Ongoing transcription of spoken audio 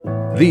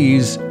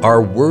These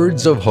are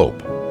words of hope,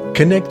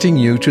 connecting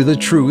you to the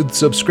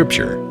truths of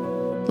Scripture.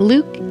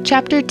 Luke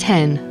chapter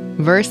 10,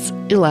 verse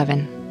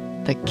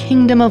 11. The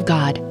kingdom of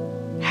God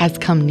has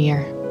come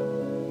near.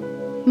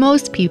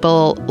 Most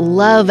people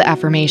love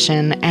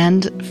affirmation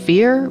and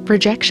fear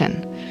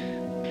rejection.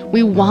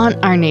 We want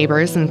our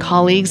neighbors and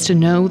colleagues to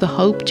know the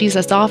hope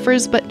Jesus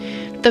offers, but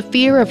the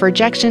fear of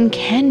rejection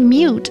can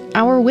mute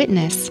our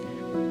witness.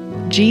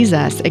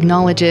 Jesus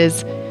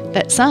acknowledges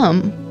that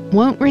some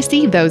won't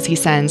receive those he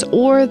sends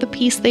or the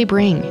peace they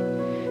bring.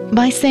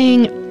 By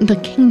saying the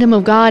kingdom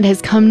of God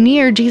has come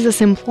near, Jesus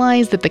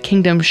implies that the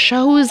kingdom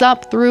shows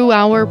up through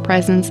our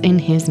presence in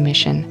his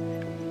mission.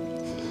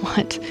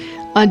 What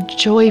a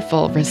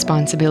joyful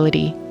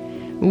responsibility.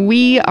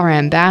 We are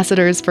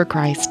ambassadors for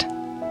Christ.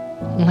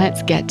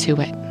 Let's get to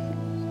it.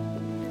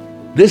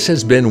 This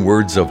has been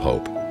Words of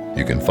Hope.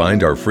 You can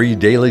find our free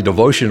daily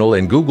devotional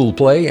in Google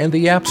Play and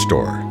the App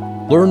Store.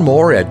 Learn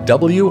more at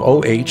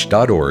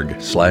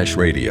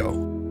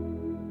woh.org/radio.